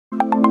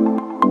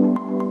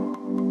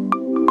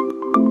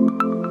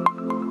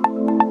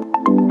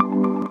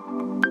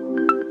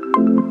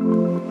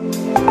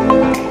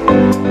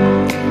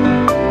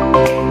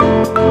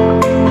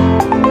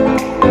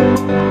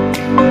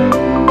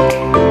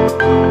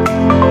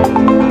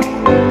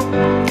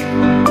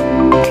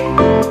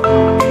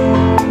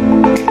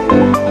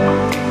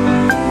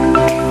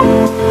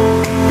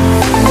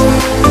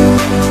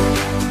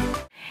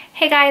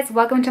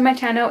welcome to my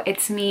channel.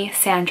 It's me,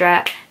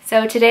 Sandra.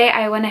 So today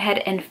I went ahead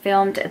and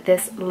filmed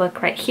this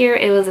look right here.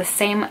 It was the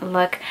same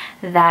look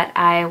that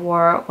I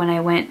wore when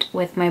I went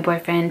with my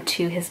boyfriend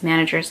to his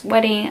manager's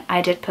wedding.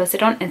 I did post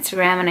it on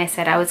Instagram and I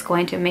said I was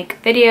going to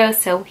make videos,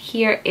 so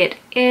here it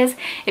is.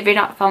 If you're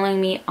not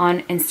following me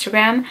on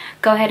Instagram,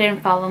 go ahead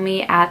and follow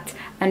me at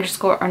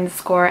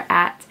 __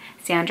 at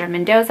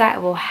Sandramendoza. I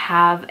will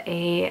have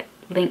a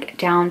link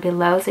down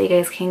below so you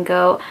guys can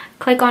go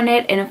click on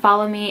it and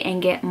follow me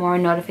and get more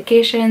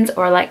notifications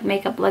or like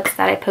makeup looks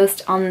that I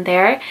post on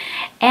there.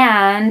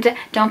 And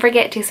don't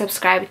forget to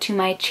subscribe to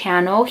my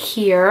channel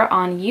here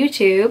on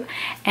YouTube,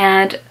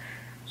 and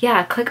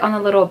yeah, click on the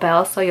little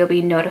bell so you'll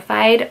be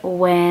notified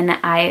when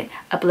I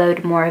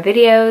upload more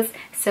videos.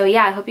 So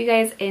yeah, I hope you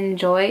guys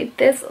enjoyed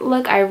this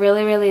look. I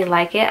really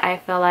like it. I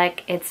feel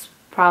like it's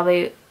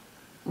probably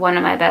one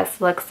of my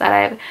best looks that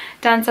I've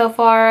done so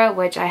far,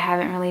 which I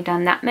haven't really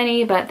done that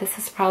many, but this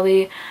is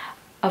probably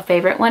a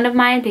favorite one of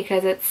mine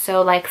because it's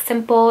so like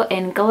simple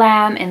and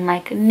glam and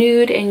like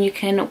nude, and you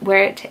can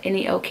wear it to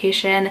any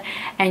occasion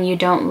and you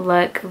don't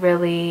look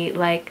really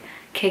like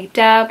caked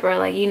up, or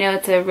like, you know,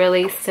 it's a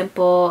really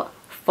simple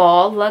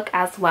fall look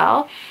as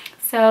well.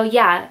 So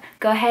yeah,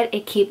 go ahead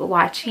and keep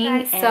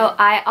watching. So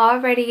I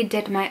already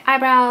did my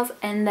eyebrows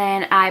and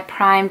then I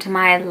primed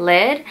my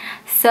lid.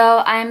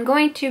 So I'm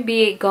going to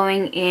be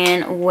going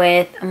in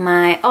with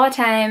my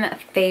all-time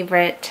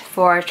favorite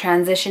for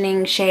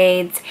transitioning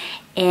shades,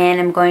 and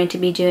I'm going to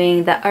be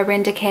doing the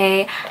Urban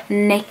Decay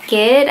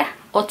Naked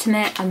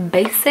Ultimate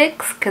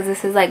Basics because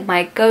this is like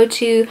my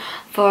go-to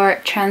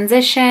for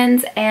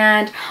transitions.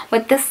 And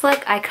with this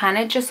look I kind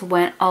of just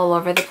went all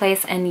over the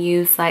place and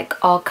used like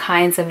all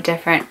kinds of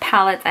different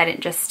palettes. I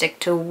didn't just stick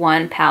to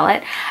one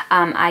palette.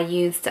 I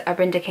used the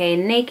Urban Decay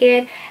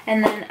Naked,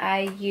 and then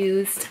I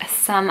used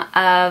some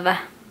of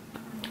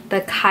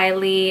the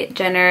Kylie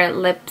Jenner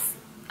lips.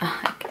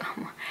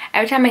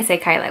 Every time I say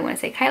Kylie, I want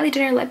to say Kylie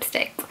Jenner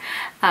lipstick,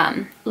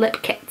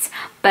 lip kits,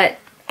 but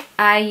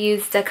I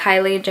used the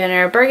Kylie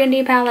Jenner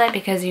Burgundy palette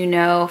because you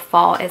know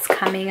fall is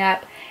coming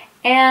up.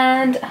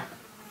 And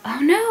oh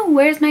no,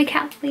 where's my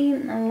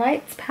Kathleen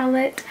Lights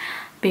palette?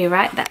 Be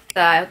right back.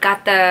 So I've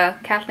got the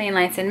Kathleen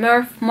Lights and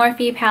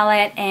Morphe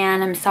palette,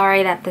 and I'm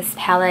sorry that this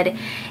palette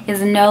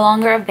is no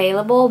longer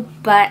available,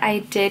 but I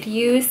did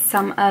use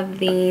some of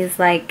these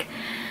like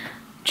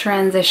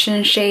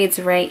transition shades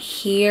right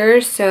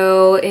here.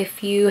 So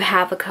if you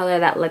have a color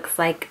that looks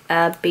like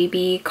a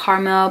baby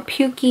caramel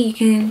pukey, you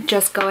can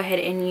just go ahead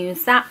and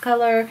use that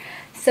color.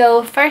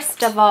 So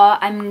first of all,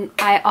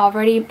 I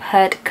already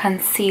put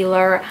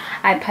concealer.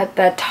 I put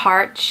the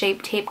Tarte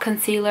Shape Tape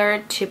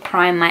concealer to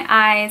prime my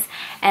eyes,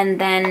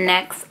 and then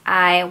next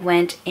I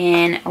went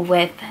in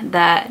with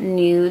the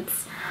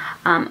Nudes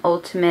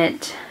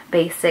Ultimate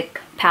Basic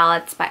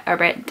palettes by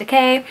Urban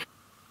Decay.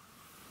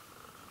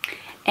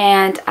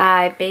 And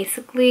I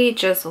basically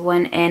just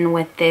went in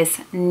with this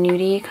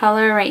nudie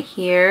color right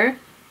here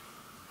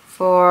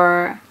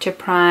to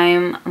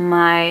prime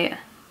my,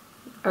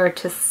 or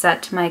to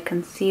set my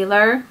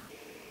concealer.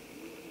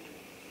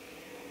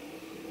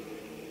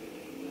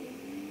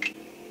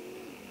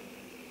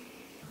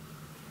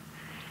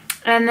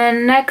 And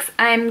then next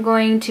I'm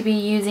going to be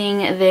using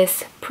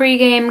this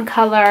pregame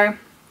color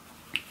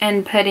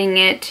and putting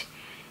it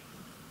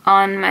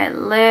on my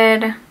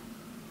lid.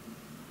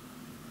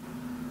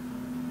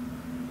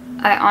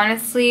 I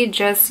honestly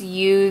just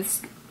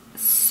used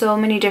so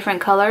many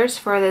different colors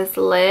for this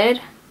lid,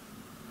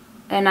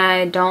 and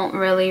I don't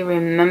really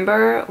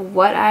remember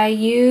what I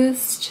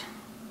used.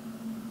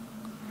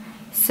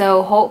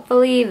 So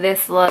hopefully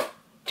this look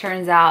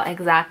turns out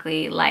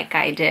exactly like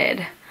I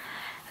did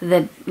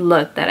the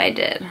look that I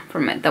did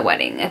from the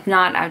wedding. If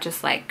not, I'll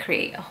just like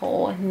create a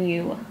whole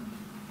new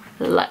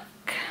look.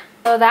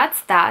 So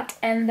that's that.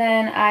 And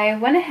then I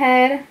went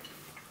ahead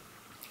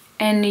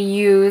and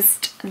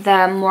used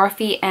the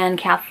Morphe and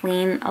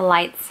Kathleen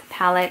Lights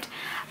palette.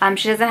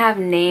 She doesn't have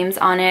names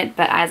on it,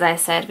 but as I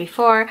said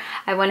before,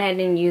 I went ahead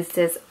and used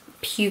this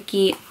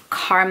pukey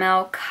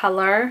caramel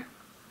color.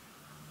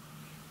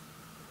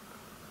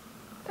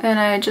 And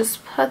I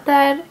just put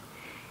that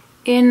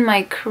in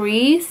my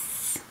crease.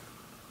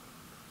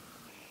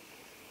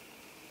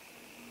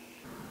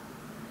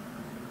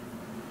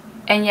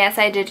 And yes,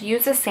 I did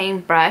use the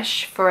same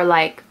brush for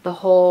like the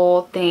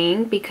whole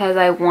thing because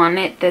I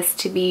wanted this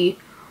to be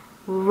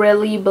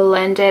really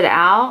blended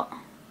out.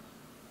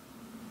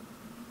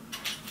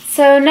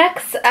 So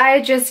next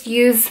I just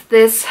use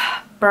this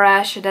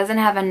brush. It doesn't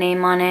have a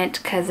name on it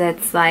because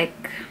it's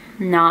like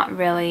not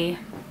really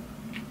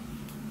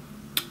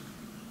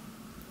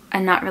a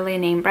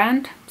name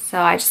brand.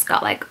 So I just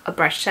got like a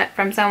brush set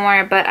from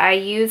somewhere, but I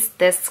used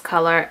this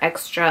color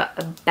Extra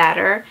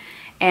Better,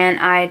 and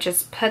I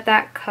just put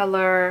that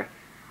color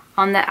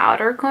on the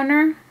outer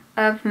corner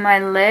of my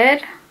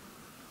lid.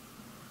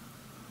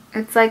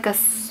 It's like a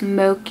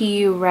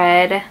smoky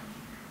red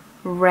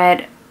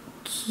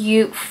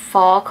cute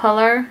fall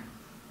color.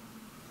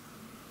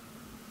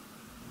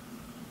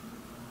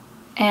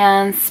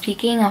 And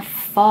speaking of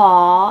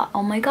fall.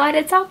 Oh my god,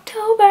 it's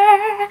October.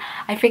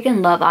 I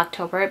freaking love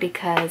October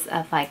because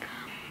of like,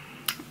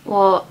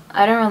 well,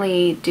 I don't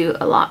really do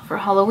a lot for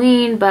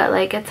Halloween, but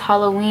like it's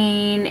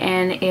Halloween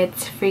and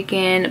it's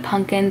freaking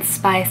pumpkin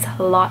spice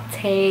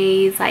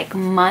lattes like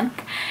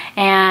month,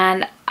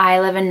 and I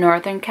live in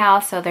Northern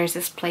Cal, so there's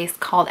this place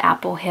called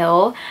Apple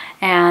Hill,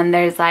 and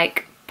there's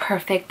like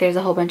there's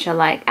a whole bunch of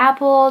like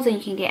apples, and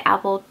you can get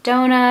apple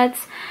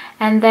donuts.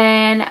 And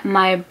then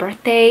my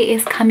birthday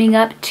is coming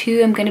up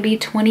too. I'm gonna be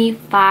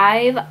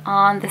 25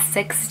 on the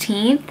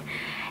 16th,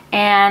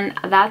 and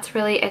that's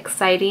really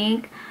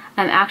exciting.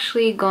 I'm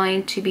actually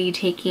going to be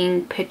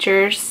taking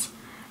pictures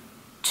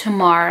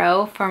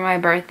tomorrow for my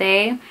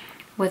birthday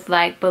with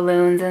like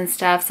balloons and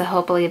stuff, so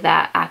hopefully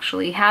that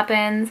actually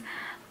happens.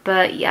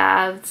 But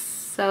yeah, I'm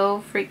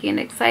so freaking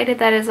excited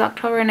that it's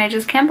October, and I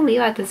just can't believe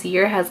that this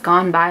year has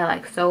gone by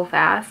like so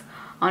fast.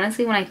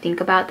 Honestly, when I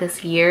think about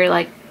this year,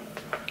 like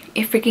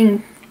it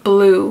freaking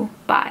blew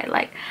by.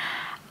 Like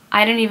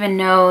I didn't even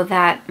know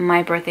that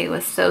my birthday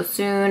was so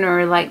soon,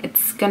 or like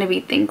it's gonna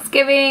be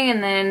Thanksgiving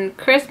and then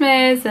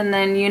Christmas, and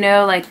then, you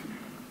know, like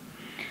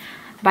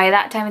by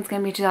that time it's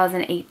gonna be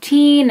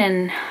 2018,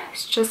 and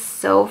it's just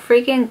so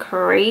freaking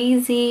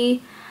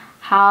crazy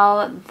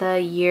how the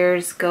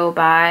years go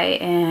by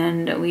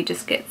and we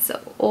just get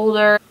so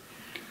older.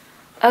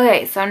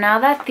 Okay, so now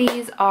that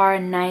these are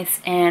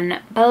nice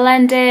and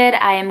blended,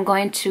 I am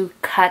going to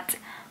cut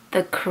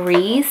the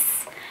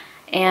crease,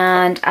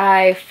 and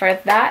for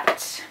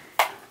that,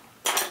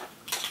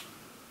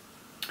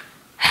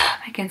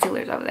 my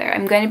concealer's over there.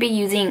 I'm going to be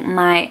using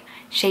my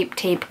Shape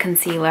Tape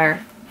concealer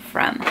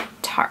from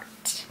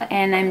Tarte,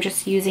 and I'm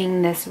just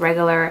using this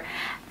regular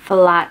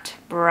flat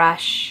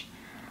brush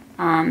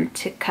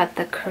to cut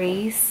the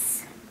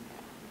crease.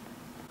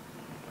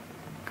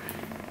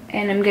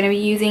 And I'm going to be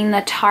using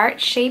the Tarte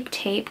Shape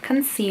Tape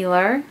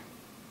concealer.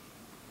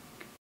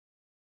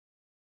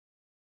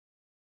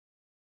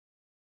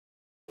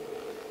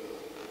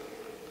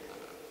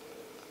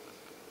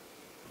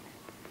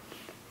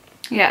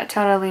 Yeah, it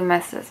totally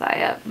messed this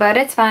eye up, but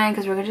it's fine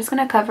because we're just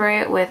going to cover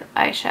it with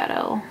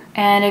eyeshadow.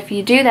 And if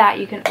you do that,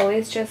 you can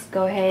always just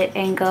go ahead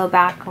and go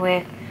back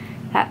with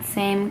that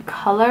same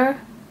color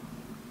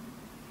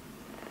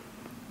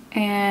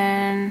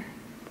and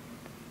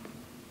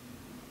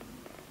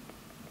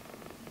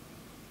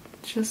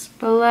just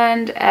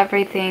blend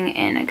everything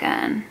in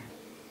again.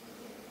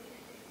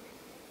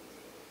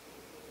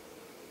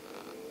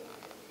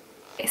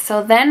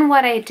 So then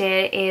what I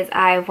did is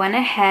I went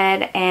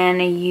ahead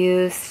and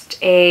used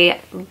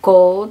a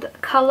gold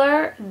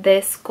color,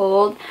 this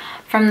gold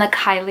from the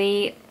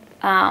Kylie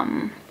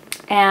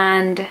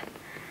and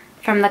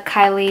from the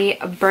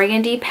Kylie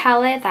Burgundy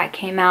palette that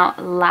came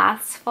out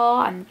last fall.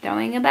 I'm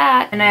throwing it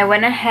back. And I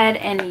went ahead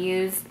and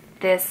used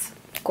this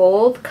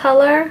gold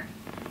color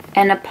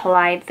and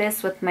applied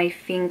this with my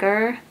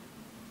finger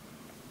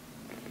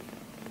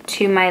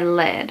to my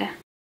lid.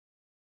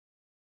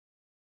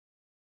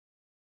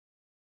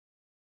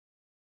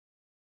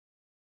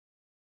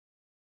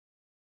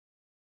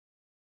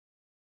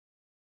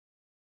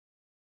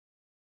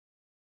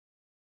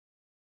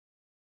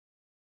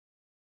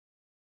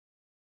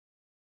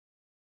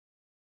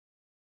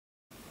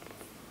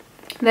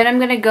 Then I'm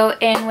going to go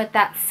in with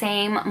that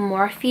same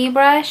Morphe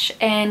brush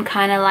and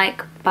kind of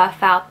like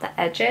buff out the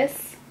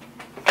edges.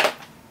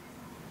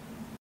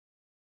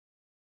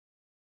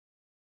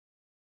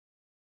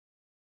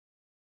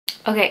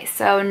 Okay,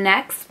 so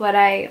next what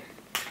I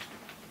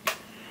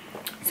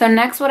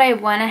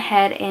went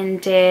ahead and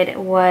did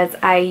was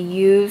I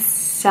used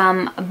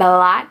some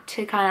black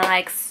to kind of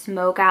like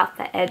smoke out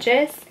the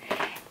edges.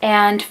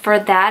 And for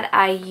that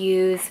I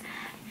use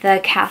the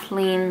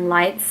Kathleen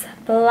Lights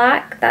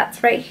black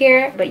that's right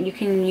here, but you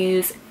can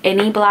use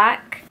any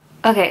black.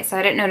 Okay, so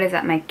I didn't notice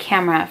that my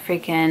camera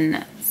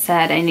freaking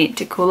said I need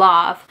to cool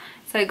off,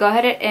 so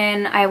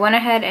I went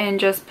ahead and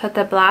just put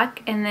the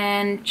black and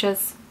then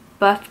just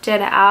buffed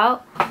it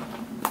out.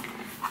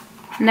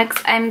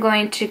 Next I'm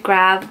going to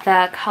grab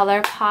the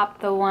Colorpop,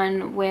 the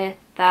one with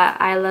the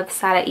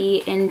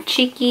Iluvsarahi in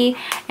Cheeky,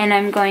 and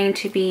I'm going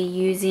to be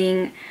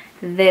using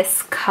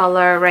this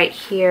color right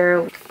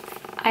here.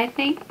 I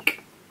think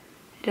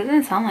it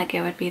doesn't sound like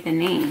it would be the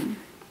name.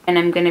 And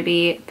I'm going to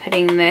be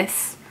putting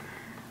this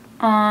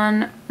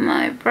on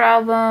my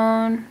brow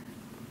bone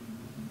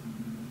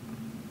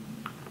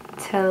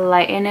to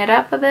lighten it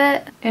up a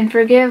bit. And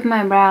forgive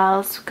my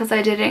brows because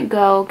I didn't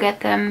go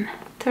get them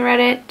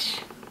threaded,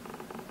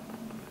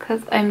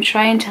 because I'm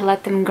trying to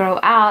let them grow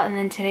out. And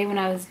then today when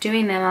I was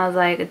doing them, I was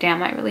like,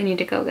 damn, I really need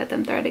to go get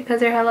them threaded because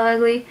they're hella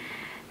ugly.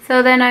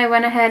 So then I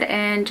went ahead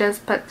and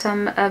just put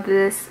some of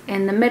this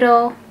in the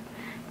middle,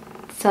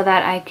 so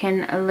that I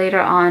can later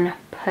on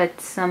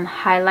put some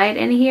highlight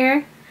in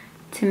here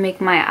to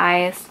make my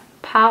eyes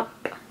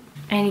pop.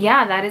 And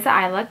yeah, that is the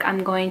eye look.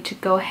 I'm going to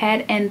go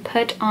ahead and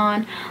put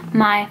on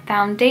my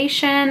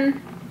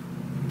foundation.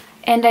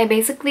 And I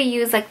basically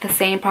use like the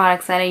same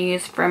products that I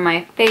use for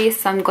my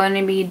face. So I'm going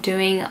to be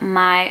doing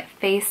my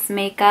face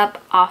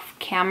makeup off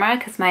camera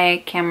because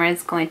my camera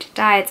is going to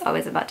die. It's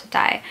always about to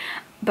die.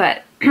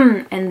 but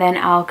and then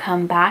I'll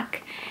come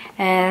back.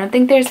 And I don't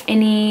think there's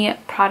any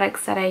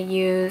products that I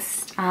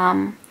used,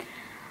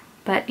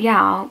 but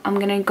yeah, I'm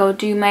gonna go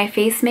do my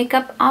face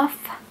makeup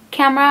off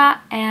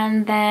camera,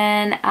 and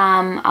then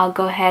I'll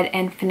go ahead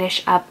and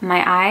finish up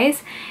my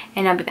eyes,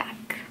 and I'll be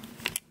back.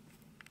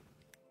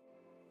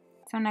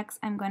 So next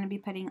I'm going to be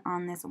putting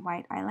on this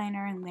white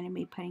eyeliner. I'm going to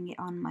be putting it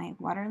on my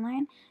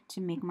waterline to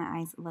make my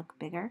eyes look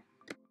bigger.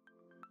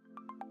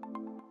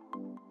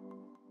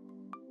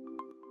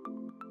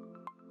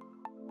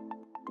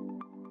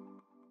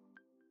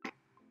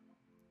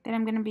 Then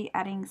I'm going to be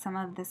adding some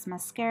of this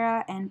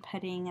mascara and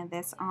putting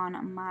this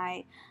on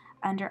my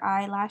under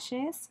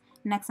eyelashes.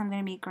 Next I'm going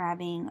to be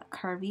grabbing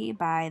Curvi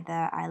by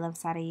the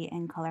Iluvsarahi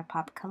and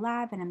Colorpop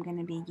collab, and I'm going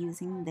to be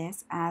using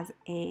this as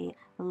a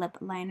lip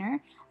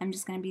liner. I'm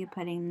just going to be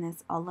putting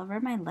this all over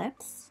my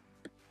lips.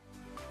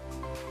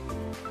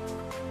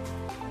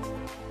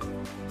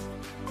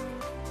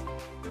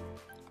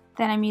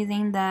 Then I'm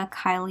using the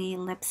Kylie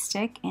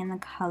lipstick in the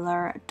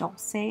color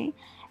Dolce,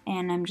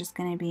 and I'm just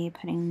going to be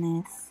putting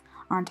this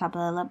on top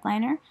of the lip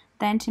liner.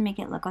 Then to make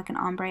it look like an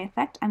ombre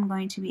effect, I'm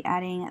going to be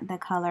adding the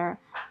color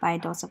by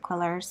Dose of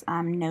Colors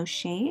No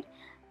Shade,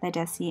 the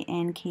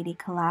DesiXKaty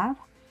collab.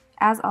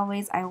 As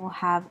always, I will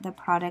have the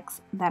products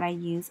that I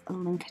use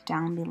linked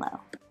down below.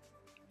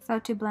 So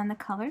to blend the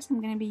colors, I'm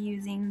going to be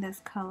using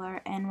this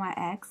color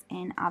NYX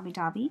in Abu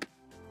Dhabi.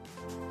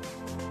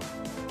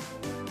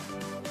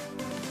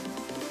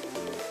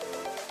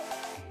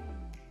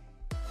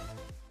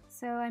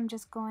 So I'm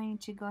just going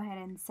to go ahead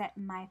and set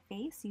my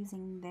face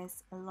using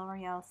this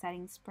L'Oreal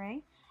setting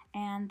spray,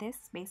 and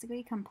this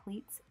basically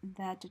completes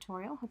the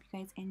tutorial. Hope you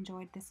guys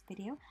enjoyed this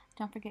video.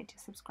 Don't forget to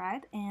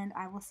subscribe, and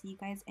I will see you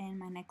guys in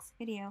my next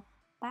video.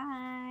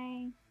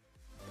 Bye!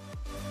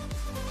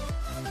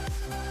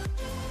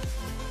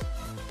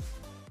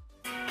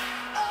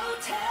 Oh,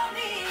 tell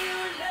me you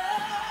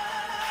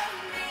love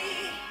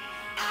me.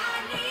 I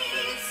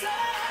need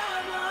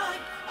someone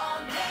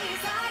on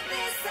days like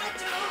this. I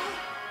do.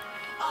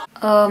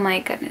 Oh my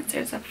goodness,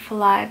 there's a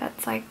fly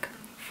that's like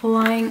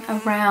flying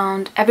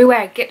around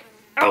everywhere. Get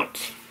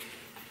out!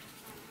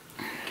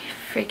 I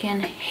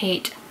freaking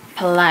hate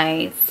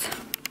flies.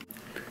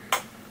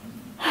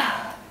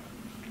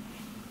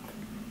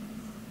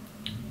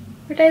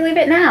 Where did I leave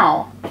it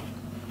now?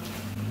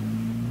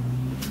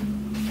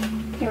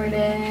 Here it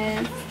is.